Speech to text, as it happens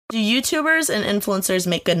Do YouTubers and influencers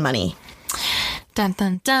make good money? Dun,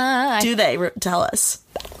 dun, dun. Do they? Tell us.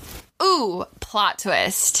 Ooh, plot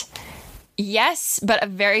twist. Yes, but a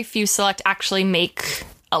very few select actually make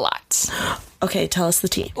a lot. Okay, tell us the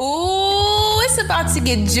tea. Ooh, it's about to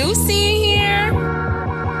get juicy in here.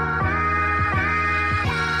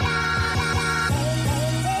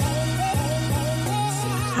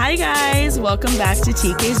 Hi guys, welcome back to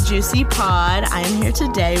TK's Juicy Pod. I am here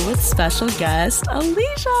today with special guest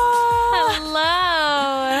Alicia.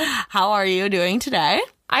 Hello. How are you doing today?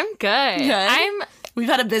 I'm good. We've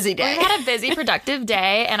had a busy day. We've had a busy, productive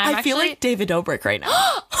day, and I feel like David Dobrik right now.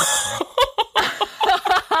 I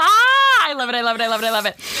love it.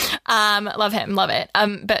 Love him. Love it.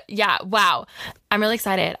 But yeah, wow. I'm really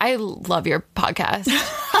excited. I love your podcast.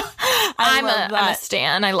 I'm a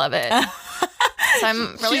stan. I love it. So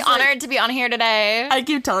I'm really honored to be on here today. I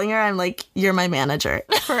keep telling her, I'm like, you're my manager.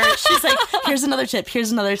 She's like, here's another tip.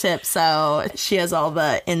 So she has all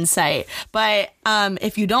the insight. But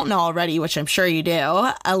if you don't know already, which I'm sure you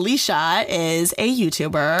do, Alicia is a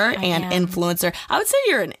YouTuber and influencer. I would say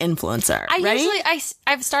you're an influencer, right?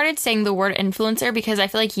 I've started saying the word influencer because I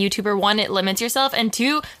feel like YouTuber, one, it limits yourself, and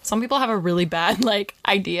two, some people have a really bad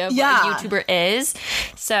idea of what a YouTuber is.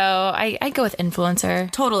 So I go with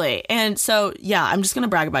influencer. Totally. And so, yeah, I'm just going to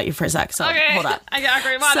brag about you for a sec. So hold up. I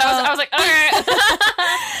agree. I was like, okay.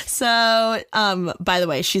 So, by the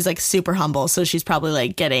way, she's super humble. So she's probably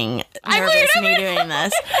getting nervous me doing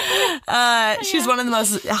this. She's one of the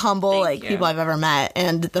most humble people I've ever met.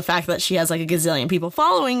 And the fact that she has a gazillion people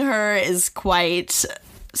following her is quite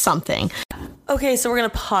something. Okay, so we're going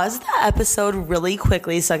to pause the episode really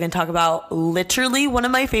quickly so I can talk about literally one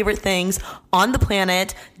of my favorite things on the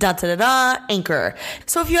planet, Anchor.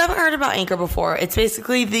 So if you haven't heard about Anchor before, it's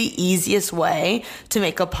basically the easiest way to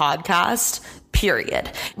make a podcast, period.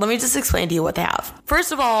 Let me just explain to you what they have.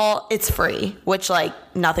 First of all, it's free, which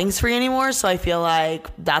nothing's free anymore. So I feel like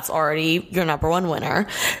that's already your number one winner.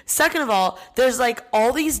 Second of all, there's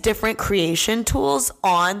all these different creation tools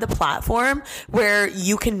on the platform where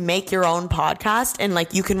you can make your own podcast and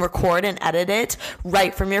you can record and edit it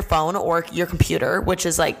right from your phone or your computer, which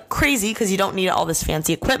is crazy because you don't need all this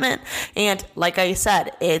fancy equipment. And like I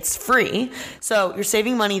said, it's free. So you're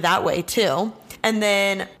saving money that way too. And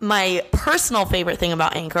then my personal favorite thing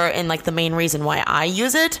about Anchor and the main reason why I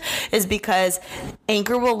use it is because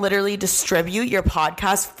Anchor will literally distribute your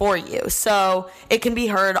podcast for you. So it can be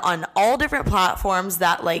heard on all different platforms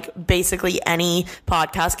that basically any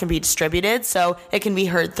podcast can be distributed. So it can be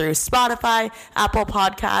heard through Spotify, Apple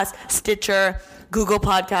Podcasts, Stitcher, Google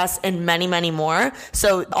Podcasts, and many, many more.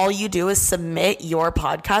 So all you do is submit your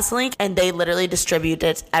podcast link and they literally distribute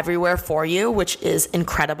it everywhere for you, which is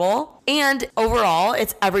incredible. And overall,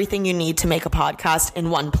 it's everything you need to make a podcast in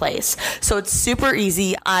one place. So it's super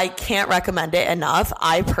easy. I can't recommend it enough.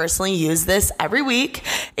 I personally use this every week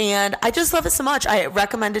and I just love it so much. I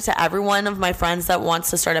recommend it to every one of my friends that wants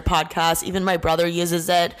to start a podcast. Even my brother uses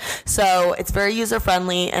it. So it's very user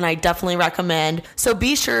friendly and I definitely recommend. So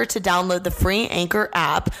be sure to download the free Anchor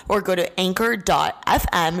app or go to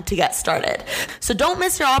anchor.fm to get started. So don't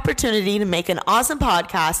miss your opportunity to make an awesome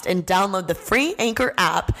podcast and download the free Anchor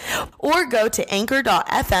app or go to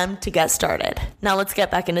anchor.fm to get started. Now let's get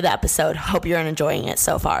back into the episode. Hope you're enjoying it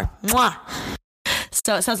so far. Mwah!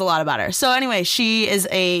 So it says a lot about her. So anyway, she is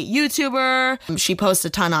a YouTuber. She posts a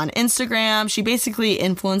ton on Instagram. She basically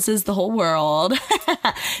influences the whole world.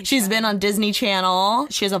 She's been on Disney Channel.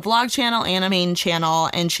 She has a vlog channel and a main channel.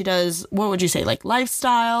 And she does, what would you say,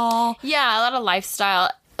 lifestyle? Yeah, a lot of lifestyle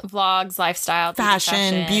vlogs, lifestyle,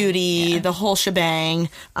 fashion, beauty, the whole shebang.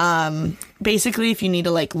 Basically, if you need to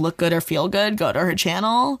look good or feel good, go to her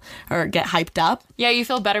channel or get hyped up. Yeah, you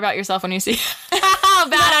feel better about yourself when you see how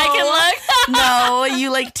bad I can look. No,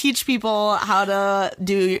 you teach people how to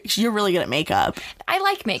do. You're really good at makeup. I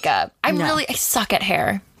like makeup. I suck at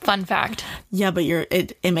hair. Fun fact. Yeah, but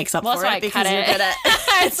it makes up for it because you're good at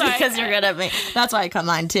it's because you're good at me. That's why I cut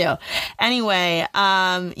mine too. Anyway,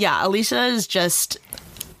 Alicia is just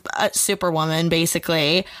a superwoman,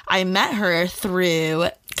 basically. I met her through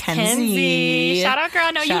Kenzie. Shout out, girl.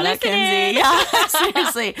 I know you listening. Kenzie. Yeah,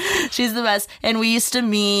 seriously. She's the best. And we used to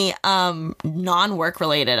meet non-work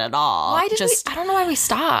related at all. Why did we? I don't know why we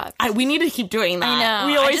stopped. We need to keep doing that. I know.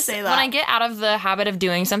 We always say that. When I get out of the habit of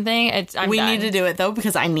doing something, I'm done. Need to do it, though,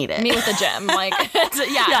 because I need it. Me with the gym.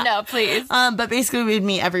 No, please. But basically, we'd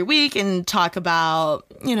meet every week and talk about,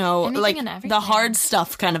 the hard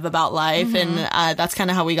stuff kind of about life. Mm-hmm. And that's kind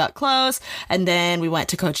of how we got close. And then we went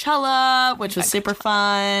to Coachella, which was super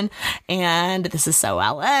fun. Austin, and this is so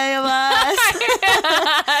LA of us.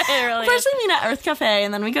 It really First we meet at Earth Cafe,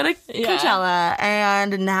 and then we go to Coachella,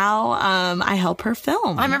 and now I help her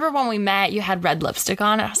film. I remember when we met, you had red lipstick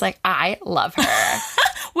on, and I was like, I love her.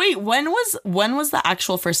 Wait, when was the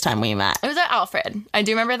actual first time we met? It was at Alfred. I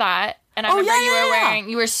do remember that. And I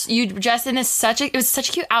remember you dressed in it was such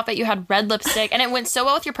a cute outfit. You had red lipstick, and it went so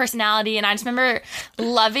well with your personality. And I just remember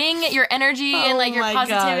loving your energy and like your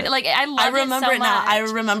positivity. God. Like I remember it so much. I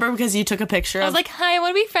remember because you took a picture. I was like, "Hi, I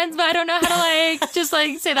want to be friends, but I don't know how to like just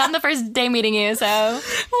like say that on the first day meeting you." So,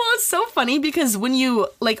 well, it's so funny because when you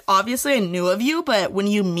like, obviously I knew of you, but when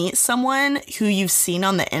you meet someone who you've seen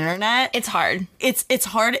on the internet, it's hard. It's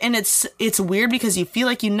hard, and it's weird because you feel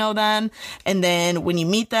like you know them, and then when you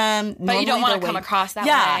meet them. But you don't want to come across that way.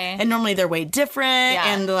 Yeah, and normally they're way different,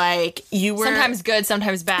 and like you were... Sometimes good,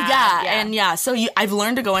 sometimes bad. So I've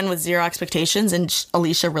learned to go in with zero expectations, and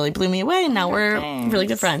Alicia really blew me away, and now we're really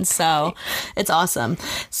good friends, so it's awesome.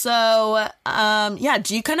 So,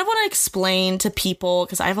 do you kind of want to explain to people,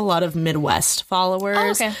 because I have a lot of Midwest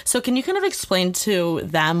followers, so can you kind of explain to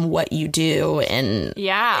them what you do in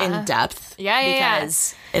depth?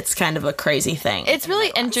 Because it's kind of a crazy thing. It's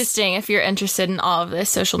really interesting if you're interested in all of this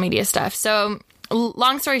social media stuff. So,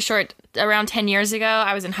 long story short, around 10 years ago,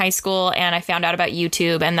 I was in high school and I found out about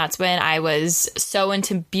YouTube, and that's when I was so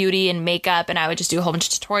into beauty and makeup, and I would just do a whole bunch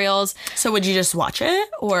of tutorials. So would you just watch it,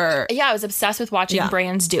 or? Yeah, I was obsessed with watching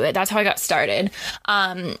brands do it. That's how I got started.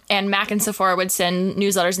 And Mac and Sephora would send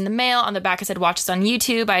newsletters in the mail. On the back, it said, watch us on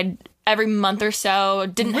YouTube. Every month or so,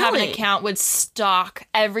 didn't have an account, would stalk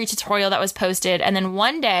every tutorial that was posted. And then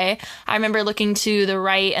one day, I remember looking to the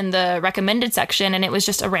right in the recommended section, and it was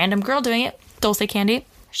just a random girl doing it. Dulce Candy.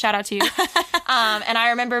 Shout out to you. And I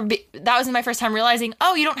remember that was my first time realizing,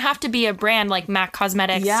 you don't have to be a brand like MAC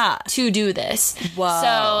Cosmetics to do this.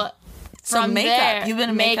 Whoa. So makeup. You've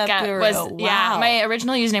been a makeup guru. Yeah, my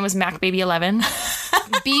original username was MacBaby11.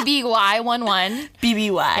 BBY11.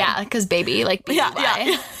 BBY. Yeah, because baby, like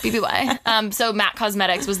BBY. BBY. So MAC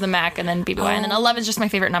Cosmetics was the MAC, and then BBY. And then 11 is just my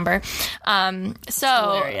favorite number.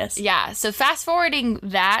 Hilarious. Yeah, so fast forwarding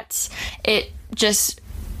that, it just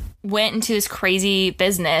went into this crazy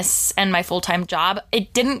business and my full-time job.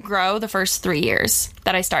 It didn't grow the first 3 years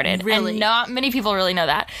that I started. Really? And not many people really know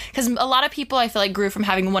that. Because a lot of people, I feel like, grew from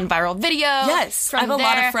having one viral video. Yes. I have a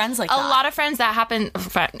lot of friends like that. A lot of friends that happened,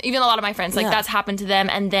 even a lot of my friends, like that's happened to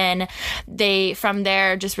them. And then they, from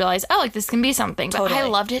there, just realized, this can be something. But totally. I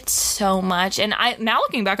loved it so much. And now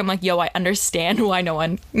looking back, I'm like, I understand why no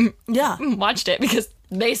one watched it, because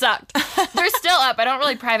they sucked. They're still up. I don't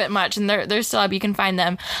really private much, and they're still up. You can find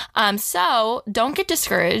them. So don't get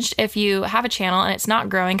discouraged if you have a channel and it's not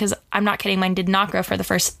growing, because I'm not kidding. Mine did not grow for the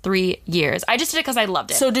first 3 years. I just did it because I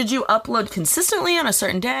loved it. So did you upload consistently on a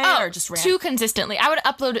certain day, or just random? Too consistently. I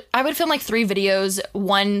would film like 3 videos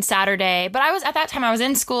one Saturday, but at that time I was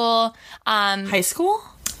in school. High school?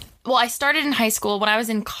 Well, I started in high school. When I was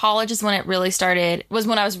in college is when it really started, was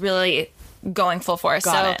when I was really going full force.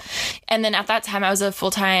 Got it. And then at that time I was a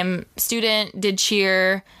full-time student, did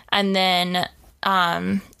cheer, and then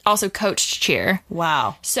also coached cheer.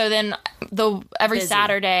 Wow. So then every busy.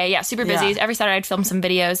 Saturday, super busy. Yeah. Every Saturday I'd film some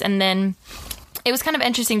videos, and then it was kind of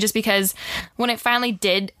interesting just because when it finally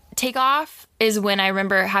did take off is when I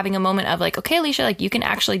remember having a moment of like, okay, Alicia, like you can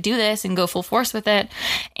actually do this and go full force with it.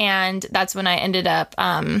 And that's when I ended up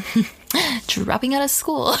dropping out of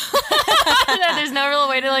school. There's no real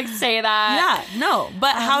way to like say that. Yeah, no.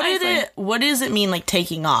 But what does it mean like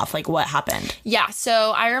taking off? Like what happened? Yeah,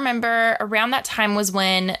 so I remember around that time was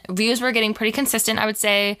when views were getting pretty consistent, I would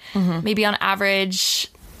say, maybe on average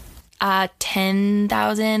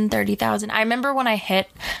 10,000, 30,000. I remember when I hit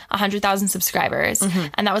 100,000 subscribers,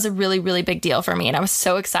 and that was a really, really big deal for me. And I was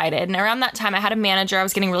so excited. And around that time I had a manager. I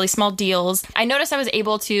was getting really small deals. I noticed I was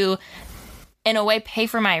able to, in a way, pay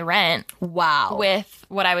for my rent. Wow. With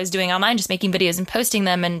what I was doing online, just making videos and posting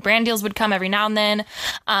them, and brand deals would come every now and then.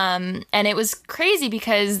 And it was crazy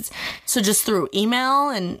because... So just through email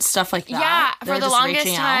and stuff like that? Yeah, for the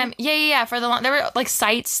longest time. Yeah. There were like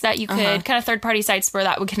sites that you could, kind of third-party sites where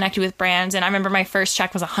that would connect you with brands. And I remember my first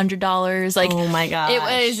check was $100. Like, oh my gosh. It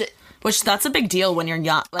was... Which that's a big deal when you're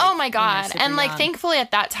young. Like, oh my God. And like, thankfully at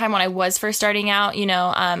that time when I was first starting out,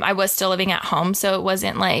 I was still living at home. So it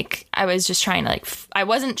wasn't like I was just trying to I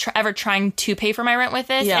wasn't ever trying to pay for my rent with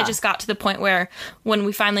this. Yeah. It just got to the point where when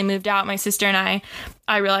we finally moved out, my sister and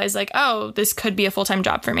I realized like, oh, this could be a full-time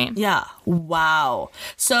job for me. Yeah. Wow.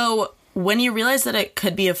 So when you realized that it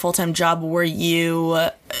could be a full-time job,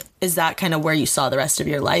 is that kind of where you saw the rest of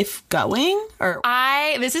your life going? Or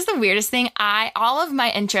this is the weirdest thing. All of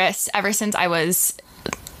my interests ever since I was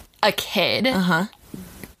a kid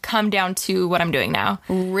come down to what I'm doing now.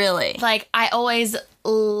 Really? Like, I always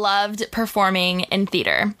loved performing in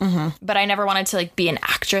theater, but I never wanted to like be an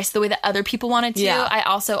actress the way that other people wanted to. Yeah. I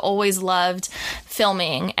also always loved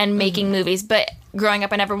filming and making movies, but growing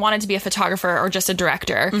up I never wanted to be a photographer or just a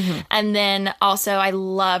director. And then also I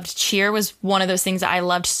loved cheer, was one of those things that I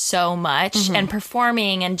loved so much, and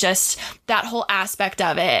performing and just that whole aspect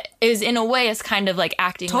of it is in a way is kind of like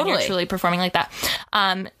acting when you're truly performing like that.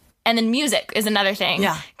 And then music is another thing.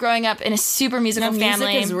 Yeah. Growing up in a super musical family.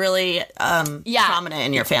 Music is really prominent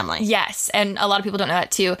in your family. Yes. And a lot of people don't know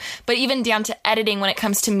that too. But even down to editing when it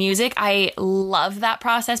comes to music, I love that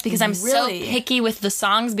process because I'm so picky with the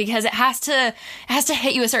songs because it has to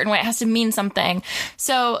hit you a certain way. It has to mean something.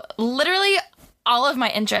 So literally all of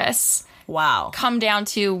my interests come down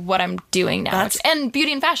to what I'm doing now. And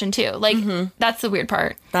beauty and fashion too. Like that's the weird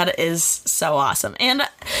part. That is so awesome. And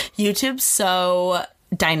YouTube's so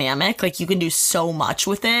dynamic. Like you can do so much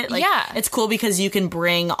with it. Like it's cool because you can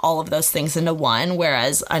bring all of those things into one,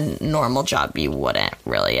 whereas a normal job you wouldn't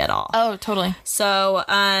really at all. Oh, totally. So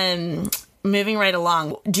moving right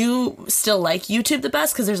along, do you still like YouTube the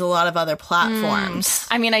best? Because there's a lot of other platforms.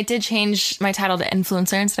 I mean, I did change my title to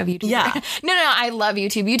influencer instead of YouTuber. Yeah. No, I love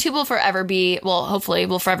YouTube. YouTube will forever be, well, hopefully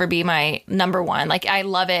will forever be my number one. Like, I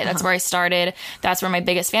love it. That's where I started. That's where my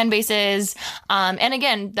biggest fan base is. And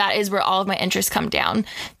again, that is where all of my interests come down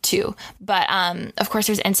to. But of course,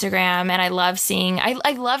 there's Instagram, and I love seeing,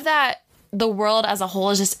 I love that the world as a whole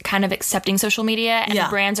is just kind of accepting social media, and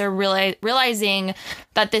brands are really realizing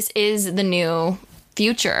that this is the new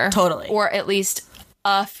future. Totally. Or at least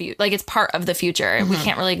like it's part of the future. We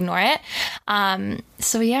can't really ignore it.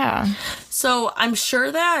 So yeah. So I'm sure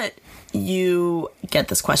that you get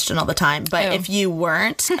this question all the time, but if you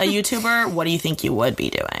weren't a YouTuber, what do you think you would be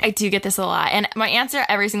doing? I do get this a lot. And my answer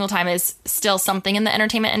every single time is still something in the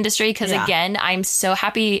entertainment industry. Because again, I'm so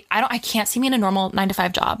happy. I can't see me in a normal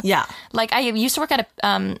 9-to-5 job. Yeah. Like I used to work at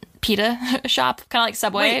a pita shop, kind of like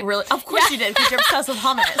Subway. Wait, really? Of course you did, because you're obsessed with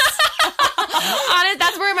hummus.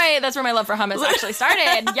 That's where my love for hummus actually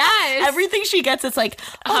started. Yes. Everything she gets, it's like,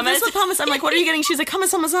 hummus with hummus. I'm like, what are you getting? She's like,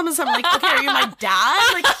 hummus. I'm like, okay, are you my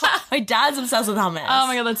dad? Like, my dad's obsessed with hummus. Oh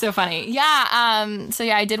my God, that's so funny. Yeah. So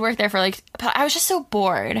yeah, I did work there for but I was just so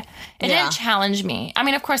bored. It didn't challenge me. I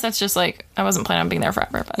mean, of course, that's just like, I wasn't planning on being there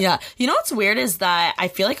forever. But. Yeah. You know what's weird is that I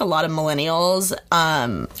feel like a lot of millennials,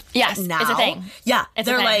 yes, now, it's a thing. Yeah.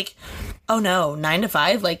 They're like, oh no, 9 to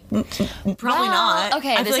 5? Like, probably not.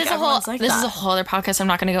 Okay, this is a whole other podcast. So I'm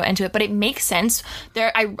not going to go into it, but it makes sense.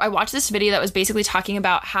 I watched this video that was basically talking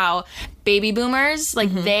about how baby boomers,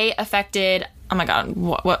 like they affected. Oh my God,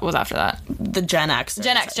 what was after that? The Gen X.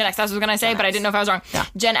 That's what I was going to say, but I didn't know if I was wrong. Yeah.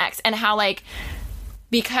 Gen X, and how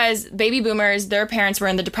because baby boomers, their parents were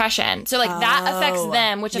in the Depression, so that affects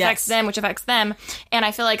them, which affects them, which affects them, and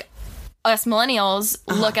I feel like us millennials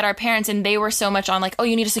look at our parents and they were so much on like, oh,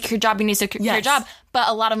 you need a secure job, job. But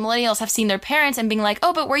a lot of millennials have seen their parents and being like,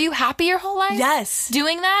 oh, but were you happy your whole life? Yes.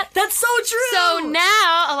 Doing that? That's so true. So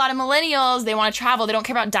now a lot of millennials, they want to travel. They don't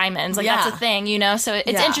care about diamonds. Like that's a thing, So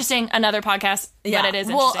it's interesting. Another podcast, but it is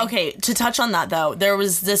interesting. Well, okay, to touch on that though, there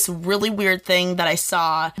was this really weird thing that I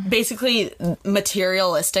saw. Basically,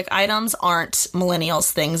 materialistic items aren't millennials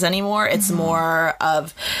things anymore. It's more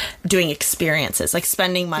of doing experiences, like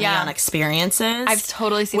spending money on experiences. I've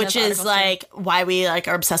totally seen which is like why we are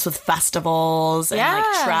obsessed with festivals and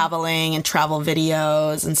like traveling and travel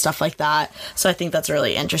videos and stuff like that. So I think that's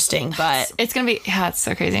really interesting. But it's gonna be it's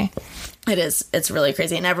so crazy. It is. It's really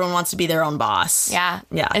crazy, and everyone wants to be their own boss. Yeah.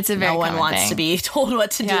 It's a very no one wants to be told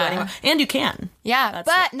what to do anymore, and you can. Yeah,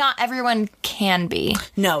 but not everyone can be.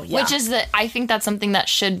 No. Yeah. Which is I think that's something that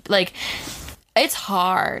should it's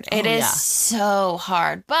hard. It is so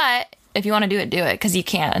hard, but if you want to do it because you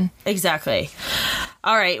can. Exactly.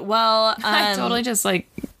 All right. Well, I totally just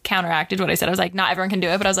counteracted what I said. I was like, not everyone can do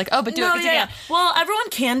it, but I was like, oh, but do it because you can. Well, everyone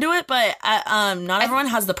can do it, but not everyone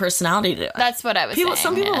has the personality to do it. That's what I was saying.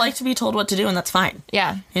 Some people like to be told what to do, and that's fine.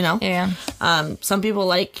 Yeah. Yeah. Some people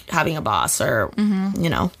like having a boss or,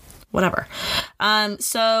 whatever.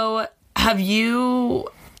 So have you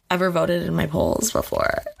ever voted in my polls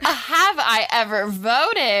before? Have I ever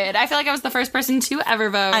voted? I feel like I was the first person to ever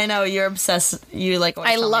vote. I know, you're obsessed. You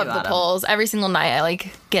I love the polls. Every single night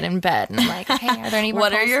I get in bed and I'm like, hey, are there any more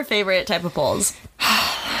What polls? are your favorite type of polls?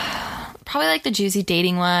 Probably the juicy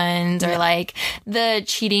dating ones or the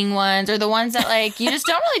cheating ones or the ones that you just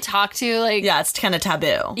don't really talk to. Yeah, it's kind of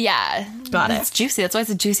taboo. Yeah. Got it. It's juicy. That's why it's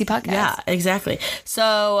a juicy podcast. Yeah, exactly.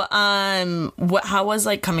 So, how was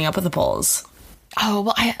coming up with the polls? Oh,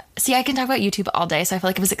 well, See, I can talk about YouTube all day, so I feel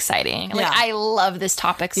like it was exciting. Like, I love this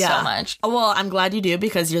topic so much. Well, I'm glad you do,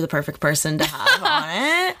 because you're the perfect person to have on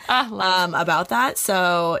it about that.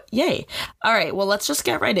 So, yay. All right, well, let's just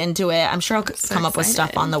get right into it. I'm sure I'll come up with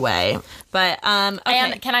stuff on the way. But, okay.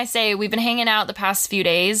 And can I say, we've been hanging out the past few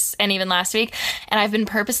days, and even last week, and I've been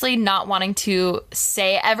purposely not wanting to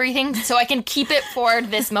say everything so I can keep it for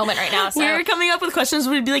this moment right now. So we were coming up with questions,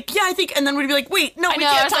 we'd be like, yeah, I think, and then we'd be like, wait, no, we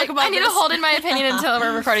can't talk about this. I need to hold in my opinion until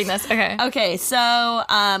we're recording this. Okay, so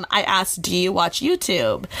I asked, do you watch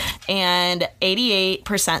YouTube? And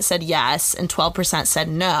 88% said yes, and 12% said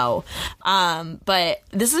no. But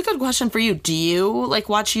this is a good question for you. Do you, like,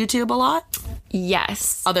 watch YouTube a lot?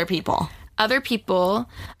 Yes. Other people? Other people.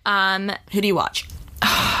 Who do you watch?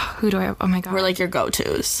 Who do I? Oh my god! Who are like your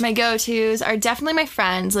go-tos? My go-tos are definitely my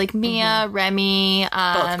friends, like Mia, Remy,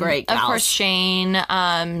 both great gals. Of course Shane,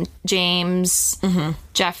 James,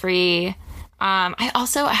 Jeffrey.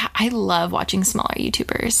 I love watching smaller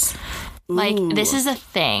YouTubers. Like, this is a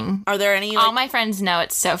thing. Are there any? All my friends know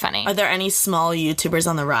it's so funny. Are there any small YouTubers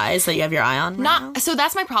on the rise that you have your eye on? Not. So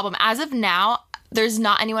that's my problem. As of now, there's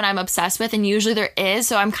not anyone I'm obsessed with, and usually there is.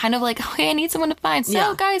 So I'm kind of like, okay, I need someone to find.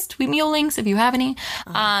 So guys, tweet me your links if you have any.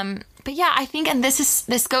 But yeah, I think, and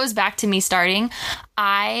this goes back to me starting.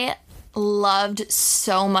 I loved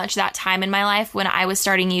so much that time in my life when I was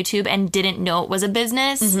starting YouTube and didn't know it was a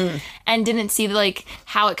business and didn't see like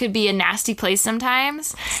how it could be a nasty place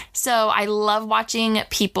sometimes. So I love watching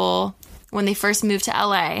people when they first move to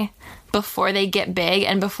LA, before they get big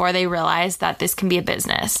and before they realize that this can be a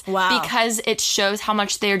business. Wow. Because it shows how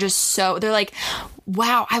much they're like,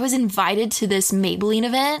 wow, I was invited to this Maybelline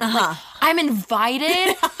event. Like, I'm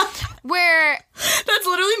invited. Where that's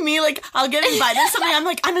literally me. Like, I'll get invited to something. I'm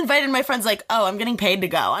like, I'm invited. My friend's like, oh, I'm getting paid to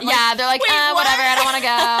go. I'm like, they're like, whatever. I don't want to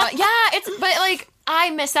go. Yeah, but like,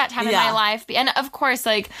 I miss that time in my life. And of course,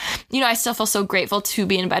 like, you know, I still feel so grateful to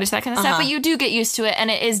be invited to that kind of stuff, but you do get used to it and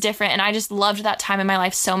it is different. And I just loved that time in my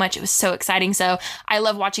life so much. It was so exciting. So I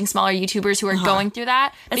love watching smaller YouTubers who are going through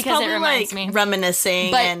that because it reminds me.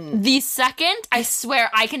 Reminiscing. But the second, I swear,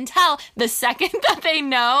 I can tell the second that they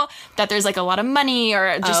know that there's like a lot of money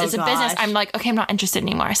or just it's a business, I'm like, okay, I'm not interested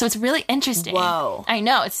anymore. So it's really interesting. Whoa. I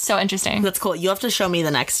know. It's so interesting. That's cool. You have to show me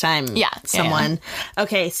the next time. Yeah. Someone. Yeah.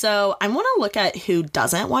 Okay. So I want to look at who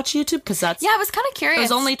doesn't watch YouTube, because that's... Yeah, I was kind of curious. It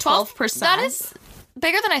was only 12%. That is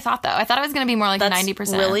bigger than I thought, though. I thought it was going to be more like that's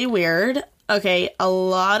 90%. Really weird. Okay, a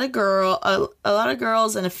lot of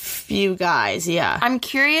girls and a few guys, yeah. I'm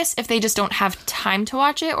curious if they just don't have time to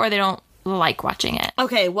watch it or they don't like watching it.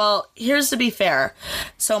 Okay, well, here's to be fair.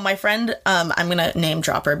 So my friend, I'm going to name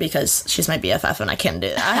drop her because she's my BFF and I can't do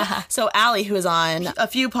that. So Allie, who was on a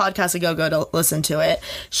few podcasts ago, go to listen to it,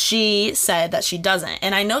 she said that she doesn't.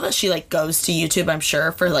 And I know that she, like, goes to YouTube, I'm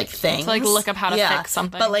sure, for, like, things. To, like, look up how to fix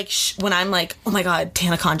something. But, like, when I'm like, oh my god,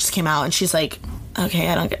 TanaCon just came out, and she's like, okay,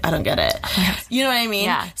 I don't get it. You know what I mean?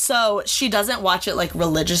 Yeah. So she doesn't watch it, like,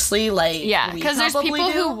 religiously, like, yeah, because there's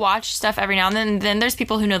people who watch stuff every now and then there's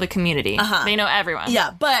people who know the community. They know everyone.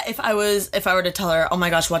 Yeah, but if I were to tell her, oh my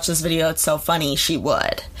gosh, watch this video, it's so funny, she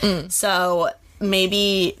would. So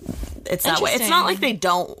maybe it's that way. It's not like they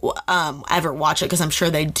don't ever watch it, because I'm sure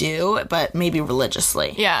they do, but maybe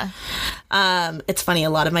religiously. Yeah. It's funny, a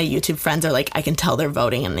lot of my YouTube friends are like, I can tell they're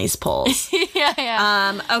voting in these polls.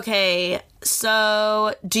 Yeah. Okay,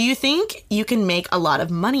 so do you think you can make a lot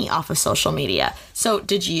of money off of social media? So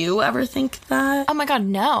did you ever think that? Oh my god,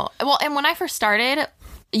 no. Well, and when I first started,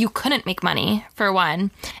 you couldn't make money, for one,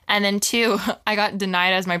 and then two, I got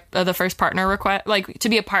denied as my the first partner request, like, to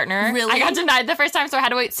be a partner. Really? I got denied the first time, so I had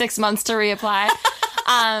to wait 6 months to reapply.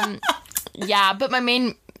 Yeah, but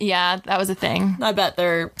that was a thing. I bet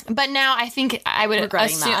they're... But now I think I would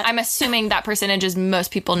assume... I'm assuming that percentage is most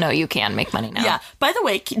people know you can make money now. Yeah. By the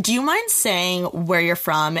way, do you mind saying where you're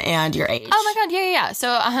from and your age? Oh my god, yeah.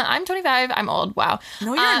 So I'm 25. I'm old. Wow.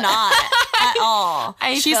 No, you're not at all.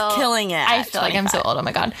 She's killing it. I feel 25. Like I'm so old. Oh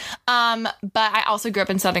my god. But I also grew up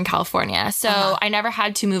in Southern California, so I never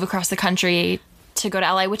had to move across the country to go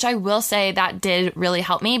to LA, which I will say that did really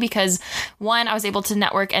help me because, one, I was able to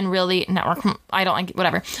network. I don't like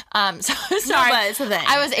whatever. So sorry. No, but it's a thing.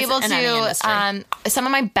 I was able to. Some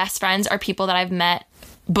of my best friends are people that I've met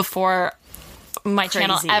before my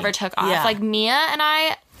channel ever took off. Yeah. Like Mia and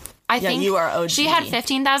I think you are OG. She had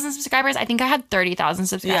 15,000 subscribers. I think I had 30,000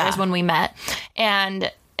 subscribers when we met,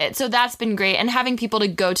 and so that's been great. And having people to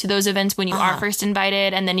go to those events when you are first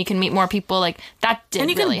invited, and then you can meet more people, like, that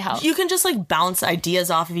did really help. You can just, like, bounce ideas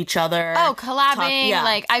off of each other. Oh, collabing.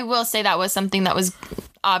 Like, I will say that was something that was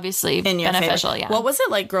obviously beneficial. Yeah. What was it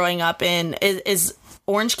like growing up in... Is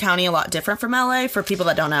Orange County a lot different from LA for people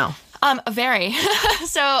that don't know? Very.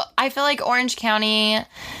 So I feel like Orange County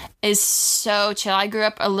is so chill. I grew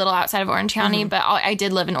up a little outside of Orange County, but I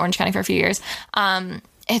did live in Orange County for a few years.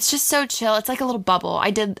 It's just so chill. It's like a little bubble.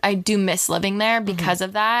 I do miss living there because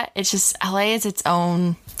of that. It's just, LA is its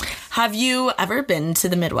own. Have you ever been to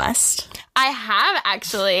the Midwest? I have,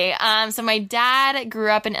 actually. So my dad grew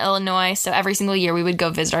up in Illinois, so every single year we would go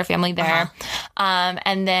visit our family there.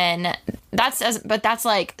 And then that's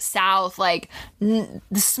like south, like the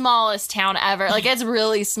smallest town ever. Like, it's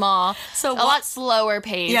really small. So a lot slower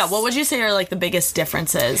pace. Yeah, what would you say are like the biggest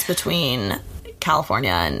differences between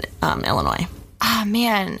California and Illinois? Oh,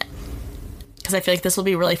 man. Because I feel like this will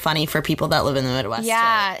be really funny for people that live in the Midwest.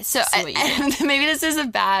 Yeah. So maybe this is a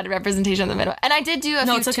bad representation of the Midwest. And I did do a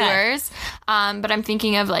few tours, but I'm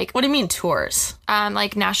thinking of like... What do you mean tours?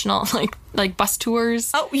 Like national, like bus tours.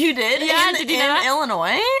 Oh, you did? Yeah, did you know that?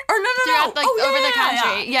 Illinois? Or no. Throughout, like, over the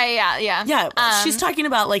country. Yeah. Yeah, she's talking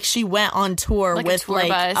about like she went on tour with tour like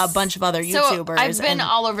bus. a bunch of other YouTubers. So I've been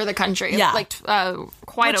all over the country. Yeah. Like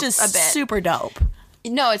quite which is a bit. Super dope.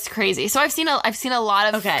 No, it's crazy. So I've seen a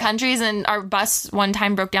lot of countries, and our bus one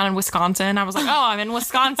time broke down in Wisconsin. I was like, oh, I'm in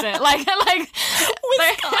Wisconsin. like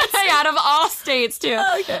Wisconsin. Out of all states too.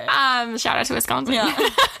 Okay. Shout out to Wisconsin. Yeah.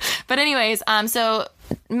 But anyways, so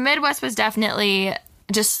Midwest was definitely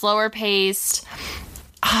just slower paced.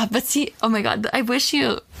 But see, oh my God, I wish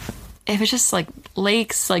it was just like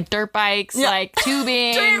lakes, like dirt bikes, like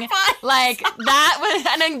tubing, like that was.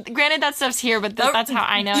 And then, granted, that stuff's here, but that's how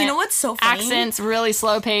I know it. You know what's so funny? Accents, really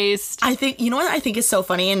slow paced. I think, you know what I think is so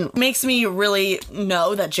funny and makes me really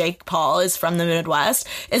know that Jake Paul is from the Midwest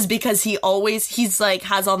is because he's like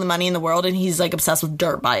has all the money in the world and he's like obsessed with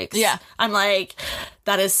dirt bikes. Yeah. I'm like,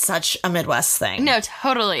 that is such a Midwest thing. No,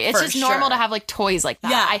 totally. It's just normal to have like toys like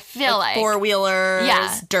that. Yeah, I feel like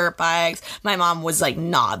four-wheelers, dirt bikes. My mom was like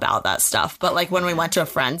not about that stuff, but like when we went to a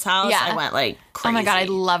friend's house, I went like crazy. Oh my God, I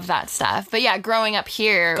love that stuff. But yeah, growing up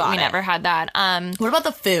here, we never had that. What about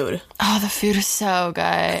the food? Oh, the food is so good.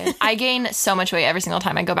 I gain so much weight every single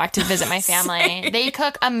time I go back to visit my family. They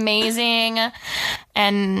cook amazing,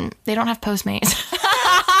 and they don't have Postmates.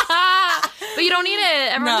 But you don't need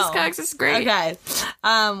it. Everyone just cooks. It's great. Okay.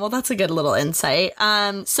 Well, that's a good little insight.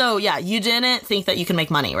 So yeah, you didn't think that you can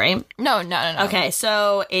make money, right? No. Okay,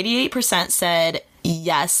 so 88% said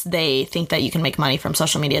yes, they think that you can make money from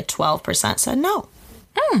social media. 12% said no.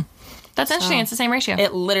 That's interesting. It's the same ratio.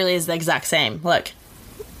 It literally is the exact same. Look.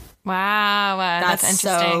 Wow. That's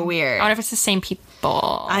interesting. So weird. I wonder if it's the same people.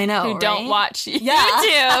 I know, who don't watch YouTube.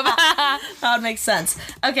 That would make sense.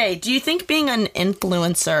 Okay, do you think being an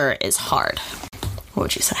influencer is hard? What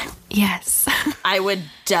would you say? Yes. I would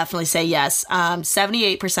definitely say yes.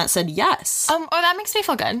 78% said yes. That makes me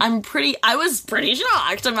feel good. I was pretty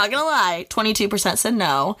shocked, I'm not gonna lie. 22% said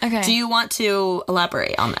no. Okay. Do you want to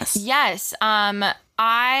elaborate on this? Yes.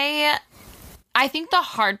 I think the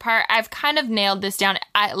hard part, I've kind of nailed this down,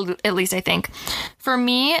 at least I think. For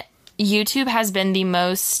me, YouTube has been the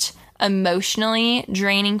most emotionally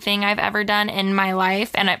draining thing I've ever done in my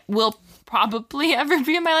life, and it will probably ever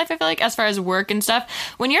be in my life, I feel like, as far as work and stuff.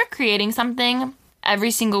 When you're creating something every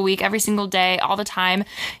single week, every single day, all the time,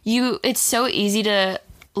 it's so easy to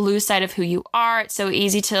lose sight of who you are. It's so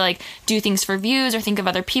easy to like do things for views or think of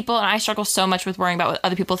other people, and I struggle so much with worrying about what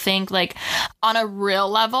other people think. Like, on a real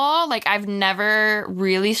level, like, I've never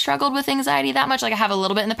really struggled with anxiety that much. Like, I have a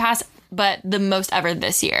little bit in the past, but the most ever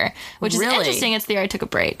this year, which is interesting. It's the year I took a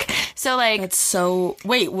break. So like,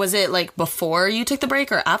 wait, was it like before you took the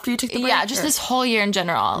break or after you took the break? Yeah, just this whole year in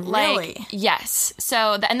general. Really? Like, yes.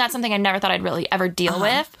 So, and that's something I never thought I'd really ever deal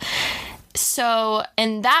with. So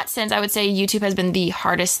in that sense, I would say YouTube has been the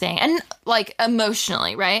hardest thing, and like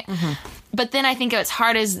emotionally, right? Mm-hmm. But then I think what's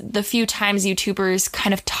hard is the few times YouTubers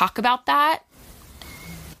kind of talk about that,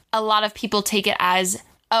 a lot of people take it as,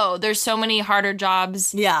 oh, there's so many harder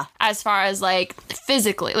jobs. Yeah. As far as like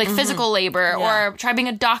physically, like physical labor, or try being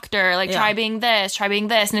a doctor, like try being this.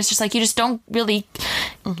 And it's just like, you just don't really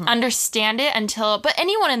understand it until, but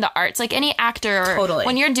anyone in the arts, like any actor, or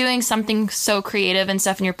when you're doing something so creative and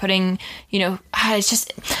stuff and you're putting, it's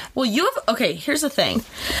just. Well, here's the thing.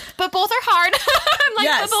 But both are hard. I'm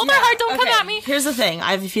like, but both are hard. Don't come at me. Here's the thing.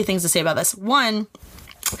 I have a few things to say about this. One,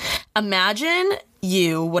 imagine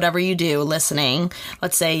you, whatever you do, listening,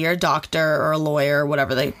 let's say you're a doctor or a lawyer,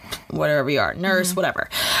 whatever you are, nurse, whatever.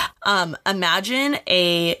 Imagine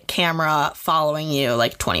a camera following you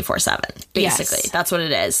like 24/7, basically. Yes. That's what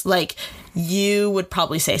it is. Like, you would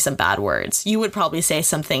probably say some bad words. You would probably say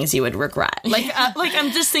some things you would regret. Like, like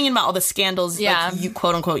I'm just thinking about all the scandals like you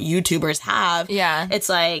quote unquote YouTubers have. Yeah. It's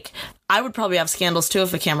like, I would probably have scandals too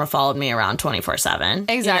if the camera followed me around 24/7.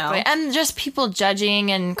 Exactly. You know? And just people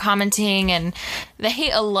judging and commenting, and the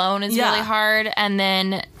hate alone is really hard. And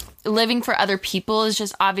then living for other people is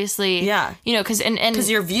just obviously, you know, because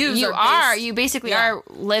your views you basically are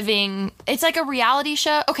living. It's like a reality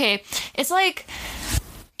show. Okay. It's like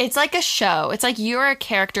a show. It's like you're a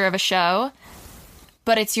character of a show,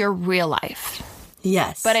 but it's your real life.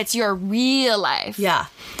 Yes. But it's your real life. Yeah.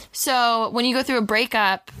 So when you go through a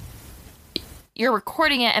breakup, you're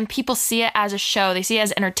recording it and people see it as a show. They see it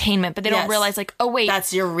as entertainment, but they don't realize, like, oh, wait.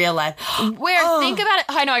 That's your real life. Think about it.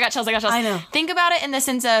 I know, I got chills. I know. Think about it in the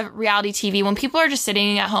sense of reality TV. When people are just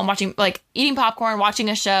sitting at home watching, like, eating popcorn, watching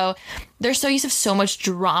a show, they're so used to so much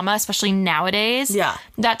drama, especially nowadays,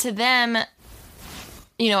 that to them,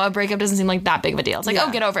 you know, a breakup doesn't seem like that big of a deal. It's like,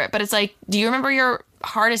 oh, get over it. But it's like, do you remember your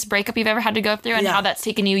hardest breakup you've ever had to go through and how that's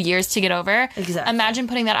taken you years to get over? Exactly. Imagine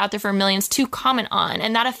putting that out there for millions to comment on,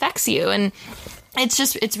 and that affects you. And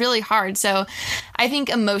it's really hard. So I think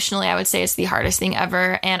emotionally, I would say it's the hardest thing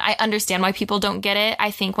ever. And I understand why people don't get it.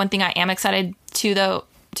 I think one thing I am excited to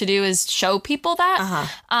do is show people that.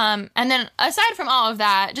 And then aside from all of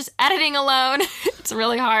that, just editing alone, it's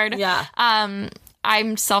really hard. Yeah.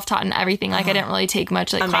 I'm self-taught in everything. Like, I didn't really take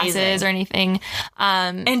much, like, classes or anything.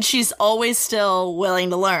 And she's always still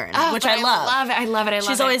willing to learn, which I love. I love it.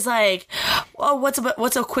 She's always like, oh, what's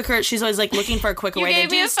a quicker, she's always, like, looking for a quicker way to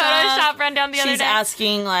do stuff. You gave me a Photoshop rundown the other day. She's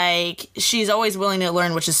asking, like, she's always willing to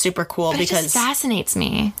learn, which is super cool because... it just fascinates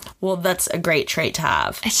me. Well, that's a great trait to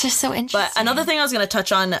have. It's just so interesting. But another thing I was going to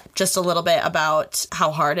touch on just a little bit about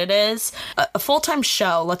how hard it is. A full-time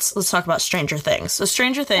show, let's talk about Stranger Things. So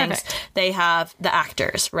Stranger Things, they have the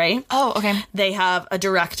actors, right? Oh, okay. They have a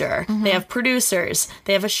director. They have producers.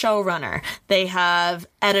 They have a showrunner. They have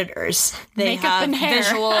editors. They Makeup and hair.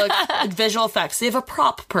 Visual effects. They have a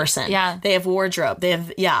prop person. Yeah. They have wardrobe. They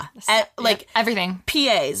have, like everything.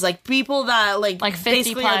 PAs, like people that like 50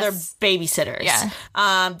 basically plus. are their babysitters.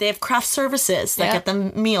 Yeah. They have craft services that get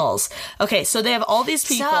them meals. Okay, so they have all these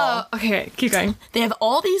people. Okay, keep going. They have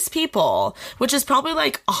all these people, which is probably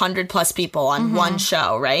like 100 plus people on one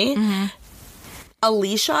show, right?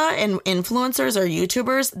 Alicia and influencers or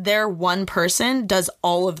YouTubers, their one person does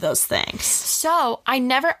all of those things. So I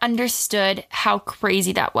never understood how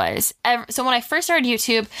crazy that was. So when I first started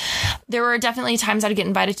YouTube, there were definitely times I'd get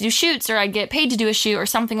invited to do shoots or I'd get paid to do a shoot or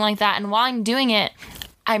something like that. And while I'm doing it,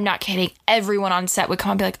 I'm not kidding, everyone on set would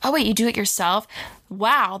come and be like, oh, wait, you do it yourself?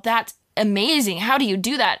 Wow, that's amazing. How do you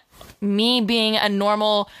do that? Me being a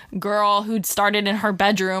normal girl who'd started in her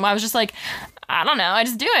bedroom, I was just like, I don't know. I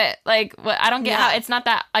just do it. Like, I don't get how it's not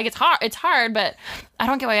that, like, it's hard. It's hard, but I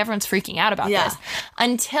don't get why everyone's freaking out about this.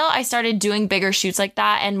 Until I started doing bigger shoots like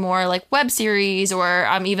that and more like web series or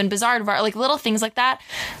even Bizarre, like little things like that.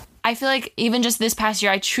 I feel like even just this past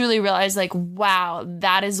year, I truly realized, like, wow,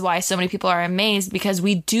 that is why so many people are amazed, because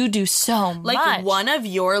we do so much. Like, one of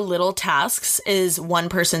your little tasks is one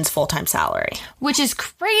person's full-time salary. Which is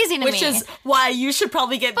crazy to me. Which is why you should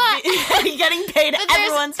probably getting paid everyone's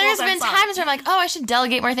full-time salary. There's been times where I'm like, oh, I should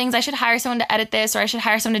delegate more things. I should hire someone to edit this, or I should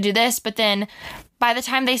hire someone to do this. But then by the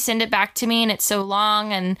time they send it back to me and it's so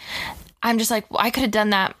long, and I'm just like, well, I could have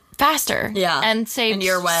done that faster and saved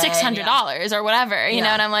 $600 or whatever, you know,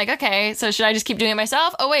 and I'm like, okay, so should I just keep doing it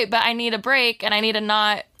myself? Oh wait, but I need a break and I need to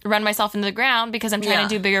not run myself into the ground because I'm trying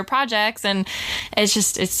to do bigger projects, and it's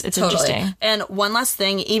just it's interesting. And one last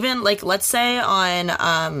thing, even like let's say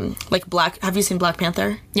on like have you seen Black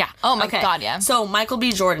Panther? Yeah. Oh my god, yeah. So Michael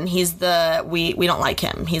B. Jordan, he's the we don't like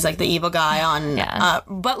him. He's like the evil guy on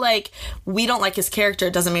but like we don't like his character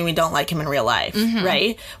doesn't mean we don't like him in real life,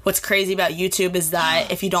 right? What's crazy about YouTube is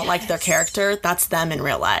that if you don't like their character, that's them in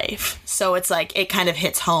real life. So it's like it kind of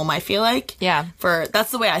hits home, I feel like. Yeah. That's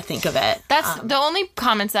the way I think of it. That's the only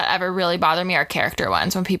comments that ever really bother me are character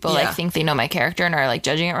ones, when people like think they know my character and are like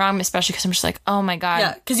judging it wrong, especially because I'm just like, oh my god.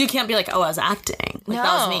 Yeah, because you can't be like, oh, I was acting. Like,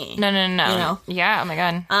 that was me. No. You know? Yeah, oh my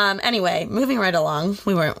god. Anyway, moving right along.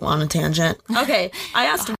 We weren't on a tangent. Okay, I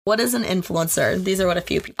asked, what is an influencer? These are what a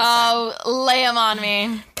few people said. Lay them on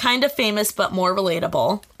me. Kind of famous, but more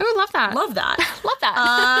relatable. Ooh, love that. Love that. Love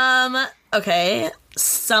that. Okay.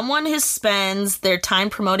 Someone who spends their time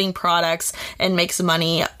promoting products and makes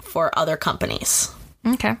money for other companies.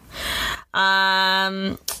 Okay.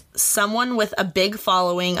 Someone with a big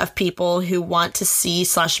following of people who want to see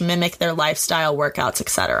 / mimic their lifestyle, workouts,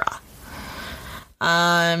 etc.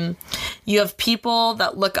 You have people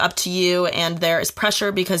that look up to you, and there is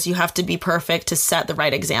pressure because you have to be perfect to set the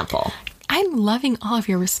right example. I'm loving all of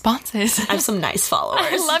your responses. I have some nice followers.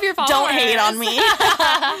 I love your followers. Don't hate on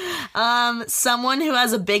me. Someone who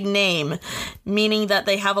has a big name, meaning that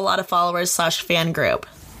they have a lot of followers / fan group.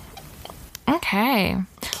 Okay.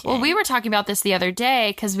 Well, we were talking about this the other day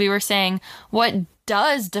because we were saying what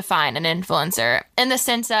does define an influencer in the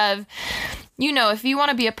sense of, you know, if you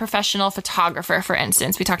want to be a professional photographer, for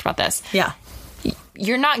instance, we talked about this. Yeah.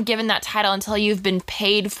 You're not given that title until you've been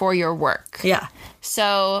paid for your work. Yeah.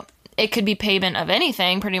 So it could be payment of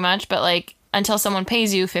anything pretty much, but like until someone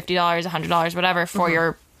pays you $50, $100, whatever for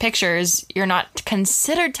your pictures, you're not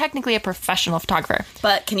considered technically a professional photographer.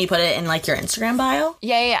 But can you put it in like your Instagram bio?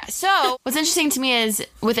 Yeah. So what's interesting to me is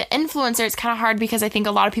with an influencer, it's kind of hard because I think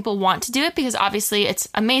a lot of people want to do it because obviously it's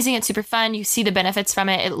amazing. It's super fun. You see the benefits from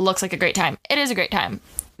it. It looks like a great time. It is a great time.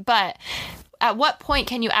 But at what point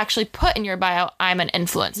can you actually put in your bio, I'm an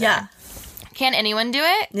influencer? Yeah. Can anyone do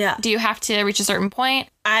it? Yeah. Do you have to reach a certain point?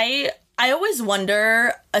 I always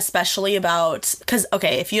wonder, especially about, because,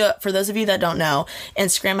 okay, for those of you that don't know,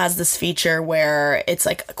 Instagram has this feature where it's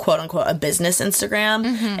like, quote unquote, a business Instagram,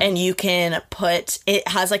 and you can it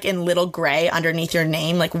has like in little gray underneath your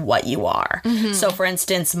name, like what you are. So for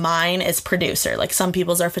instance, mine is producer. Like some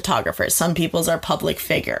people's are photographers, some people's are public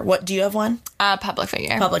figure. What, do you have one? Public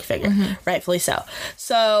figure. Public figure, rightfully so.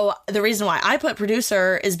 So the reason why I put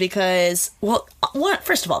producer is because, well,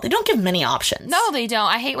 first of all, they don't give many options. No, they don't.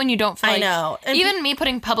 I hate when you don't feel I know. And even me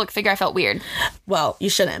putting public figure, I felt weird. Well, you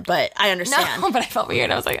shouldn't, but I understand. No, but I felt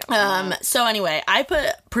weird. I was like, so anyway, I put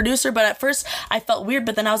producer, but at first I felt weird,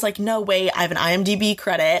 but then I was like, no, wait, I have an IMDb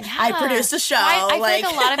credit. Yeah. I produced a show. I feel like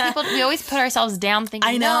a lot of people, we always put ourselves down thinking,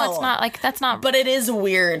 I know. No, it's not like, that's not. But it is a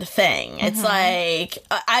weird thing. It's like,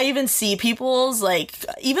 I even see people's, like,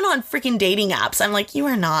 even on freaking dating apps, I'm like, you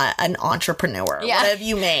are not an entrepreneur. Yeah. What have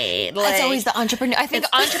you made? Like, it's always the entrepreneur. I think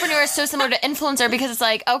entrepreneur is so similar to influencer because it's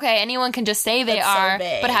like, okay, anyone can just say they are,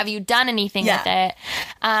 so but have you done anything with it?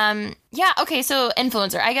 Yeah, okay, so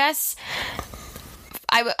influencer, I guess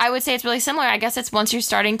I would say it's really similar. I guess it's once you're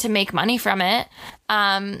starting to make money from it.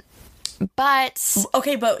 But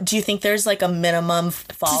okay, but do you think there's like a minimum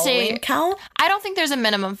following count? I don't think there's a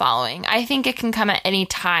minimum following. I think it can come at any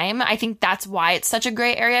time. I think that's why it's such a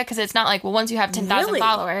gray area because it's not like, well, once you have 10,000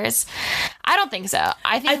 followers. I don't think so.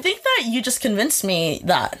 I think that you just convinced me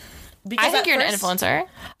that. Because I think you're an influencer.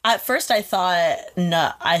 At first, I thought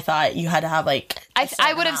you had to have like.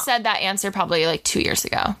 I would have said that answer probably like 2 years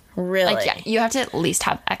ago. Really? Like, yeah, you have to at least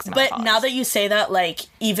have X amount of followers. But now that you say that, like,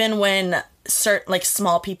 even when certain like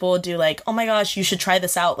small people do like, oh my gosh, you should try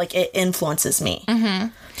this out, like it influences me.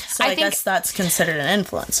 So I guess that's considered an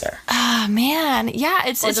influencer. Oh man, yeah,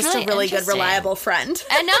 it's just really a really good, reliable friend.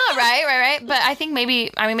 I know, right. But I think maybe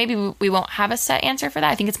we won't have a set answer for that.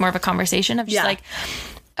 I think it's more of a conversation of just like.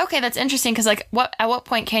 Okay, that's interesting because, like, at what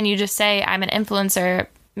point can you just say I'm an influencer?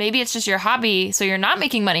 Maybe it's just your hobby, so you're not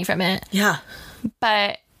making money from it. Yeah.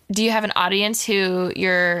 But do you have an audience who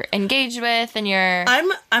you're engaged with and you're... I'm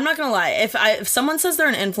not gonna lie. If someone says they're